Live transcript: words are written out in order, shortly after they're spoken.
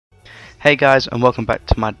Hey guys, and welcome back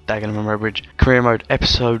to my Dagenham and Redbridge career mode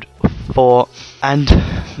episode 4, and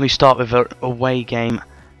we start with an away game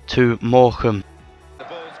to Morecambe.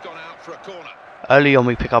 Early on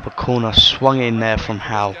we pick up a corner, swung in there from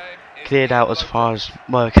Howe, cleared out as far as,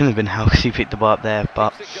 well, it couldn't have been Howe because he picked the ball up there,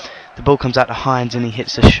 but the ball comes out to Hines and he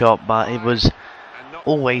hits the shot, but it was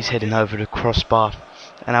always heading over the crossbar.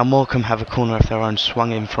 And now Morecambe have a corner of their own,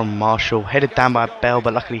 swung in from Marshall, headed down by Bell,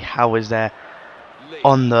 but luckily Howe is there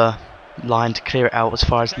on the line to clear it out as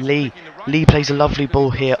far as Lee. Lee plays a lovely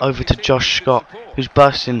ball here over to Josh Scott, who's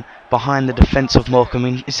bursting behind the defence of Morecambe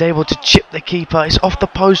and is able to chip the keeper. It's off the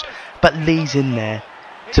post, but Lee's in there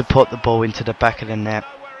to put the ball into the back of the net.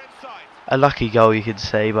 A lucky goal, you could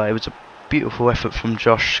say, but it was a beautiful effort from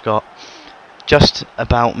Josh Scott. Just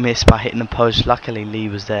about missed by hitting the post. Luckily Lee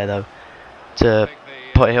was there though to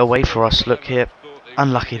put it away for us. Look here,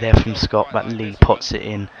 unlucky there from Scott, but Lee pots it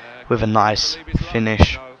in with a nice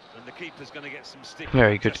finish.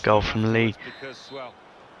 Very good goal from Lee,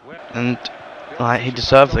 and he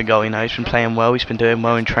deserved the goal. You know, he's been playing well, he's been doing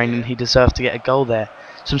well in training, he deserved to get a goal there.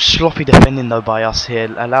 Some sloppy defending though by us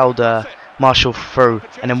here, allowed Marshall through,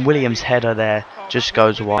 and then Williams' header there just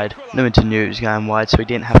goes wide. Newington knew it was going wide, so he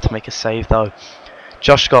didn't have to make a save though.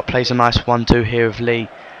 Josh Scott plays a nice 1-2 here with Lee.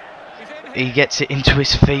 He gets it into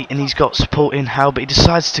his feet and he's got support in Howe, but he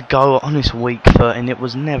decides to go on his weak foot, and it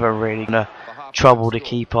was never really going to trouble the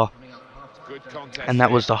keeper. And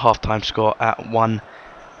that was the half-time score at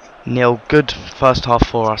 1-0. Good first half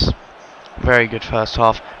for us. Very good first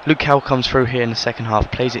half. Luke Howe comes through here in the second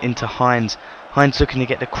half, plays it into Hines. Hines looking to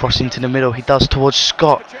get the cross into the middle. He does towards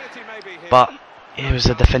Scott, but it was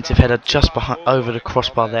a defensive header just behind, over the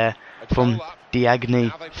crossbar there from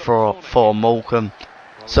Dagenham for Morecambe.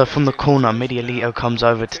 So from the corner, Medialito comes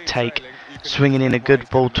over to take, swinging in a good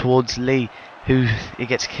ball towards Lee, who it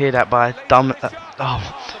gets cleared out by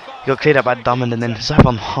he got cleared out by Drummond, and then it's over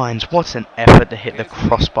on Hines. What an effort to hit the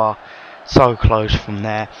crossbar. So close from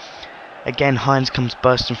there. Again, Hines comes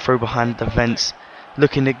bursting through behind the defence,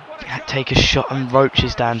 looking to take a shot, and Roach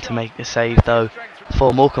is down to make the save though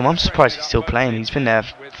for Morecambe. I'm surprised he's still playing. He's been there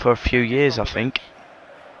for a few years, I think.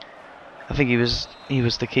 I think he was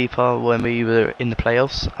the keeper when we were in the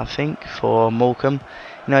playoffs, I think, for Morecambe.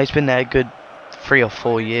 You know, he's been there a good 3 or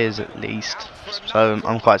 4 years at least, so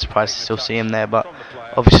I'm quite surprised to still see him there, but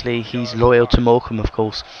obviously he's loyal to Morecambe, of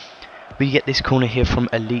course. We get this corner here from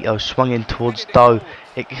Alito, swung in towards Doe.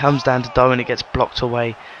 It comes down to Doe and it gets blocked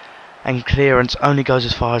away, and clearance only goes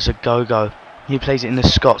as far as a go-go. He plays it into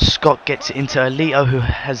Scott. Scott gets it into Alito, who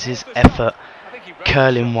has his effort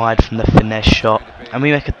curling wide from the finesse shot, and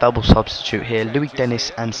we make a double substitute here. Louis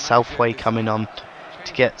Dennis and Southway coming on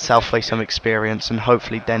to get Southway some experience, and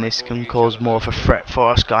hopefully Dennis can cause more of a threat for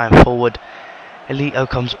us going forward. Alito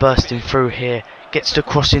comes bursting through here, gets the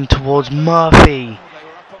cross in towards Murphy,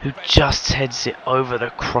 who just heads it over the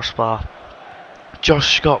crossbar.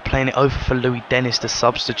 Josh Scott playing it over for Louis Dennis, the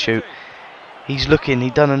substitute. He's looking,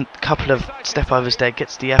 he's done a couple of step overs there,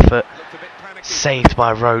 gets the effort, saved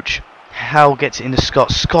by Roach. Howe gets it into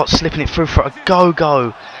Scott. Scott slipping it through for a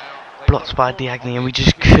go-go, blocked by Dagenham, and we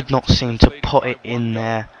just could not seem to put it in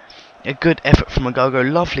there. A good effort from a go-go,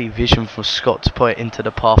 lovely vision for Scott to put it into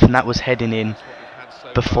the path, and that was heading in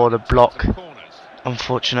before the block.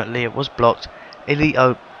 Unfortunately it was blocked.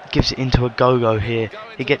 Alito gives it into a go-go here.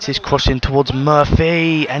 He gets his cross in towards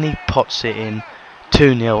Murphy and he pots it in.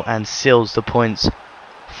 2-0 and seals the points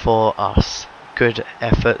for us. Good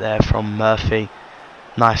effort there from Murphy.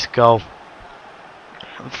 Nice goal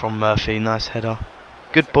from Murphy, nice header.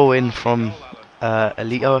 Good ball in from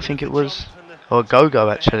Alito, I think it was, or go-go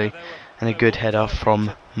actually, and a good header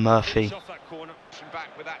from Murphy.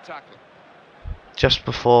 Just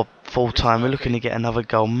before full time, we're looking to get another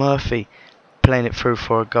goal. Murphy playing it through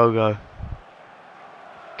for a go-go,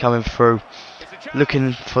 coming through,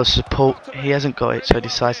 looking for support. He hasn't got it, so he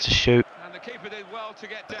decides to shoot,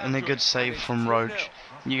 and a good save from Roach.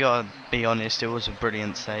 You gotta be honest, it was a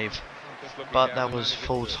brilliant save, but that was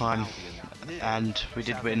full time and we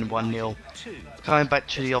did win 1-0. Coming back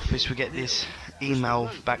to the office, we get this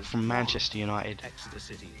email back from Manchester United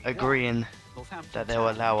agreeing that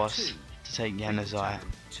they'll allow us to take Januzaj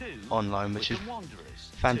on loan, which is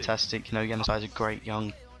fantastic. You know, Januzaj is a great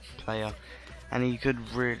young player and he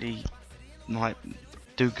could really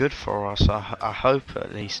do good for us. I hope,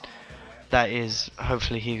 at least. That is,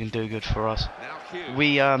 hopefully he can do good for us.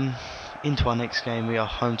 We into our next game, we are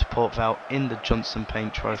home to Port Vale in the Johnson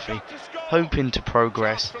Paint Trophy, hoping to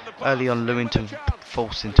progress. Early on, Lewington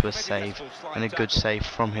forced into a save, and a good save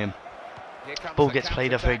from him. Ball gets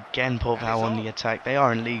played over again, Port Vale on the attack. They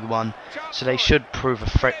are in League One, so they should prove a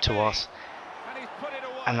threat to us.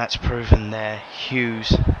 And that's proven there.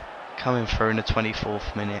 Hughes coming through in the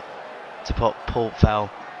 24th minute to put Port Vale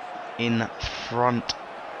in front,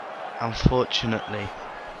 unfortunately.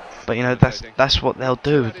 But you know, that's what they'll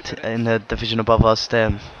do in the division above us.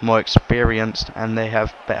 They're more experienced and they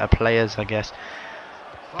have better players, I guess.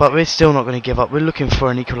 But we're still not going to give up. We're looking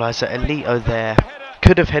for an equaliser. Elito there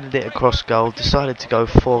could have headed it across goal, decided to go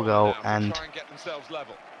for goal and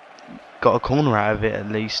got a corner out of it at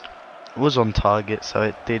least. It was on target, so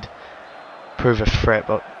it did prove a threat,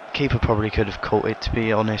 but keeper probably could have caught it, to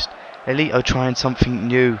be honest. Elito trying something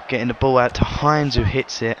new, getting the ball out to Hines, who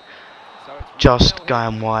hits it, just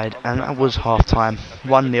going wide, and that was half time.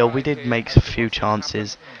 1-0. We did make a few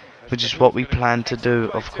chances, which is what we planned to do,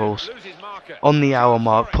 of course. On the hour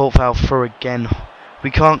mark, Port Vale through again.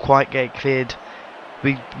 We can't quite get it cleared.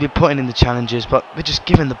 We're putting in the challenges, but we're just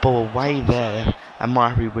giving the ball away there, and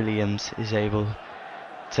Murray Williams is able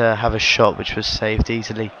to have a shot which was saved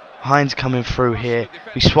easily. Hines coming through here.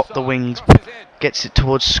 We swap the wings, gets it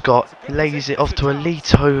towards Scott, lays it off to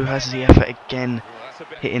Elito, who has the effort again,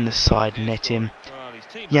 hitting the side, net him.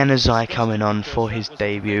 Januzaj coming on for his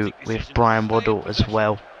debut with Brian Waddle as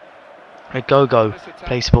well. Agogo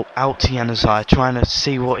plays the ball out to Januzaj, trying to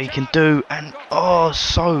see what he can do, and oh,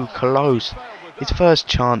 so close. His first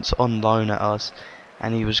chance on loan at us,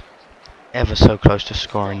 and he was ever so close to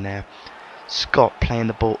scoring there. Scott playing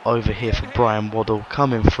the ball over here for Brian Waddle,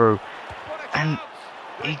 coming through, and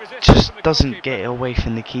he just doesn't get it away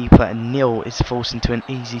from the keeper, and Neil is forced into an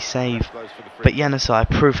easy save. But Januzaj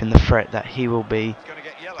proving the threat that he will be,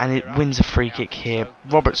 and it wins a free kick here.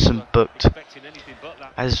 Robertson booked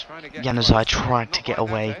as Januzaj tried to get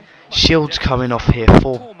away. Shields coming off here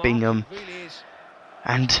for Bingham,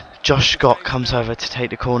 and Josh Scott comes over to take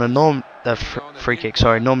the corner. Free kick,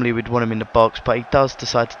 sorry. Normally we'd want him in the box, but he does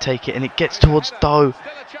decide to take it, and it gets towards Doe,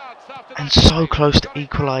 and so close to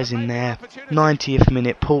equalising there. 90th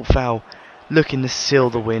minute, Port Vale looking to seal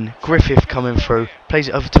the win. Griffith coming through, plays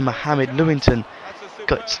it over to Mohammed. Lewington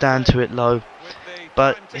gets down to it low,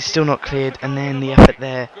 but it's still not cleared, and then the effort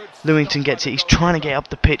there. Lewington gets it. He's trying to get up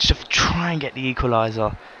the pitch to try and get the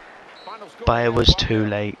equaliser, but it was too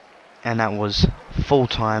late, and that was full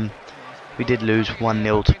time. We did lose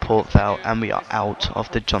 1-0 to Port Vale, and we are out of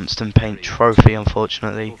the Johnston Paint Trophy,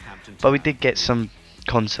 unfortunately. But we did get some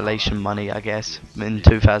consolation money, I guess, in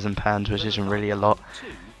 £2,000, which isn't really a lot,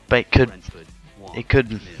 but it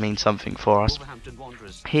could mean something for us.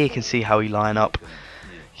 Here you can see how we line up.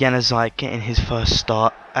 Januzaj getting his first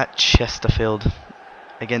start at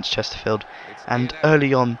against Chesterfield, and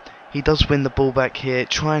early on he does win the ball back here,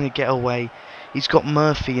 trying to get away. He's got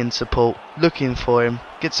Murphy in support, looking for him,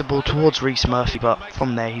 gets the ball towards Reece Murphy, but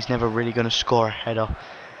from there he's never really going to score a header.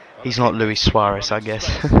 He's not Luis Suarez, I guess.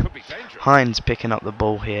 Hines picking up the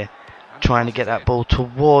ball here, trying to get that ball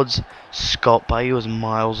towards Scott, but he was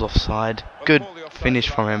miles offside. Good finish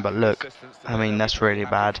from him, but look, I mean, that's really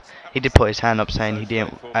bad. He did put his hand up saying he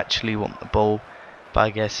didn't actually want the ball, but I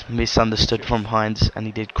guess misunderstood from Hines, and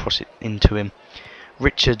he did cross it into him.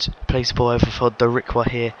 Richards plays the ball over for Dorikwa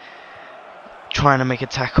here, trying to make a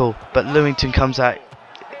tackle, but Lewington comes out.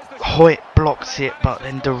 Hoyt blocks it, but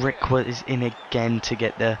then Dorikwa is in again to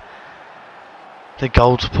get the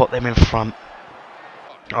goal to put them in front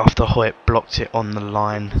after Hoyt blocked it on the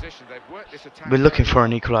line. We're looking for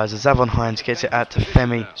an equaliser. Zavon Hines gets it out to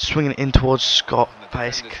Femi, swinging it in towards Scott, but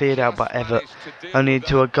it's cleared out by Everett. Only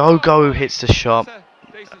to Agogo, who hits the shot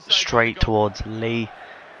straight towards Lee.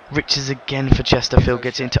 Richards again for Chesterfield,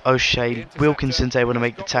 gets it into O'Shea. Wilkinson's able to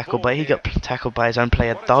make the tackle, but he got tackled by his own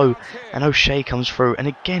player Doe, and O'Shea comes through, and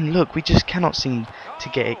again, look, we just cannot seem to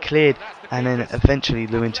get it cleared, and then eventually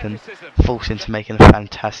Lewington forced into making a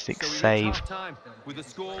fantastic save,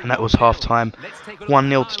 and that was half time.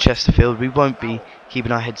 1-0 to Chesterfield. We won't be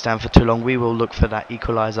keeping our heads down for too long. We will look for that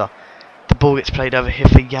equaliser. The ball gets played over here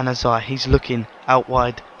for Januzaj. He's looking out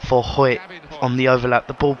wide for Hoyt on the overlap.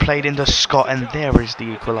 The ball played into Scott, and there is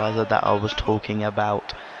the equaliser that I was talking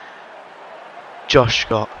about. Josh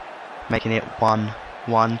Scott making it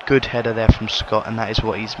 1-1. Good header there from Scott, and that is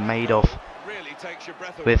what he's made of.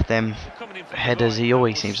 With them headers, he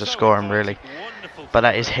always seems to score them, really. But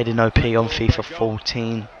that is heading OP on FIFA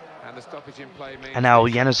 14. And now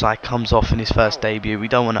Januzaj comes off in his first debut. We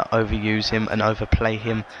don't want to overuse him and overplay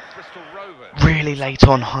him. Really late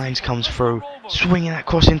on, Hines comes through, swinging that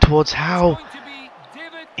cross in towards Howe.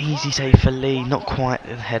 Easy save for Lee, not quite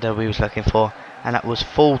the header we was looking for, and that was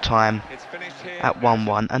full time at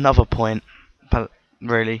 1-1. Another point, but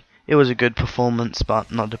really, it was a good performance,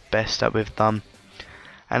 but not the best that we've done.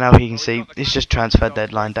 And now you can see, it's just transfer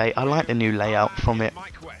deadline day. I like the new layout from it.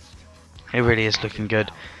 It really is looking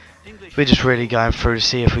good. we're just really going through to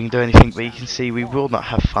see if we can do anything, but you can see we will not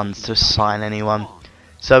have funds to sign anyone.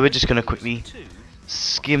 So we're just going to quickly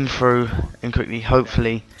skim through and quickly,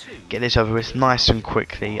 hopefully, get this over with nice and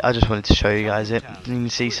quickly. I just wanted to show you guys it. You can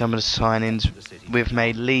see some of the signings we've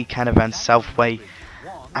made. Lee, Canavan, Southway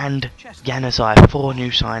and Yanazai. 4 new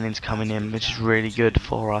signings coming in, which is really good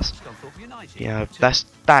for us. You know,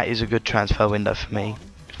 that is a good transfer window for me.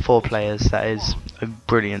 4 players, that is a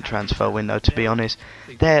brilliant transfer window, to be honest.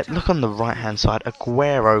 There, look on the right hand side,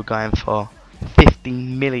 Aguero going for 50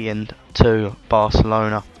 million to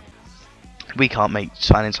Barcelona. We can't make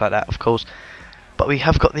signings like that, of course, but we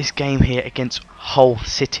have got this game here against Hull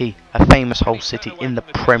City, a famous Hull City in the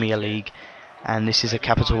Premier League, and this is a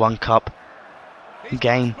Capital One Cup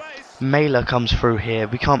game. Mailer comes through here.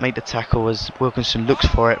 We can't make the tackle as Wilkinson looks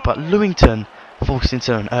for it, but Lewington forced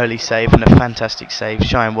into an early save and a fantastic save,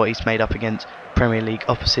 showing what he's made up against Premier League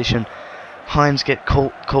opposition. Hines got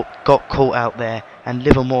caught out there, and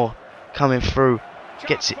Livermore coming through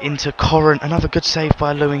gets it into Corrin. Another good save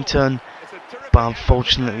by Lewington, but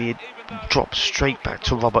unfortunately it drops straight back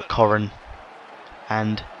to Robert Corrin,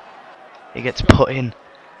 and it gets put in.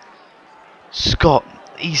 Scott,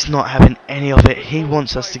 he's not having any of it. He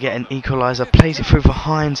wants us to get an equaliser. Plays it through for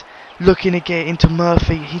Hines, looking to get it into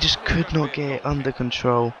Murphy. He just could not get it under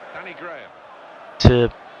control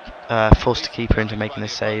to force the keeper into making a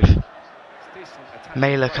save.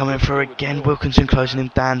 Mailer coming through again. Wilkinson closing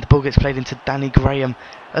him down. The ball gets played into Danny Graham.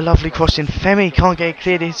 A lovely crossing. Femi can't get it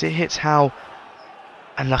cleared as it hits Howe.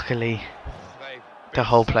 And luckily, the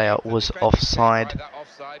whole player was offside.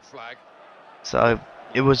 So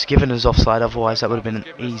it was given as offside. Otherwise, that would have been an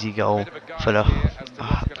easy goal for the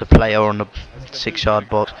player on the 6-yard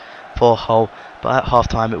box for Hull. But at half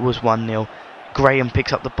time, it was 1-0. Graham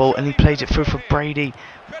picks up the ball and he plays it through for Brady.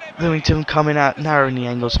 Lewington coming out, narrowing the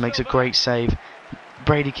angles, makes a great save.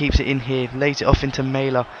 Brady keeps it in here, lays it off into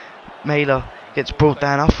Mailer. Mailer gets brought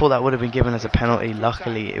down. I thought that would have been given as a penalty.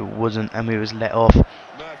 Luckily, it wasn't, and we was let off.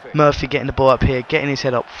 Murphy getting the ball up here, getting his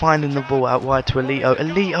head up, finding the ball out wide to Alito.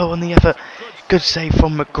 Alito on the effort. Good save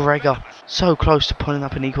from McGregor. So close to pulling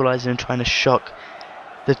up an equaliser and trying to shock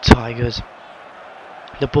the Tigers.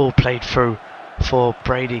 The ball played through for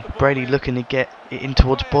Brady. Brady looking to get it in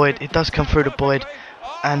towards Boyd. It does come through to Boyd.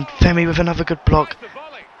 And Femi with another good block.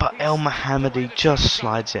 But El Mohammadi just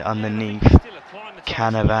slides it underneath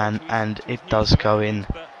Canavan, and it does go in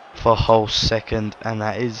for Hull's second, and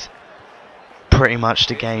that is pretty much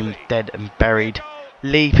the game dead and buried.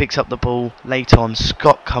 Lee picks up the ball late on.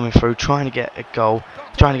 Scott coming through, trying to get a goal,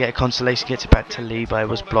 trying to get a consolation, gets it back to Lee, but it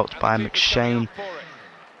was blocked by McShane.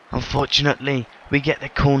 Unfortunately, we get the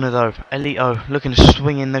corner though. Alito looking to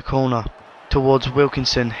swing in the corner towards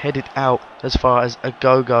Wilkinson, headed out as far as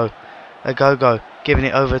Agogo. Agogo giving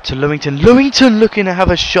it over to Lewington. Lewington looking to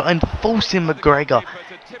have a shot and forcing McGregor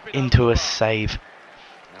into a save.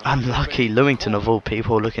 Unlucky. Lewington of all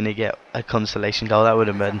people looking to get a consolation goal. That would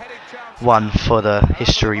have been one for the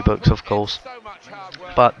history books, of course.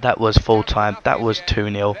 But that was full time. That was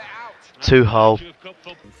 2-0 to Hull.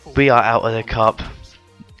 We are out of the cup,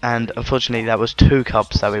 and unfortunately that was 2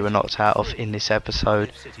 cups that we were knocked out of in this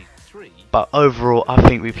episode. But overall, I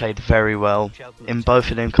think we played very well in both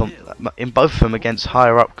of them, against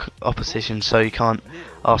higher up opposition. So you can't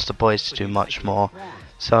ask the boys to do much more.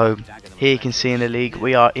 So here you can see in the league,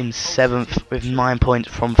 we are in 7th with 9 points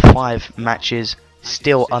from 5 matches,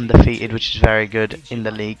 still undefeated, which is very good in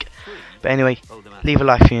the league. But anyway, leave a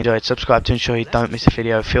like if you enjoyed, subscribe to ensure you don't miss a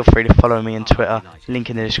video. Feel free to follow me on Twitter, link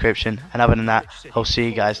in the description. And other than that, I'll see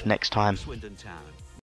you guys next time.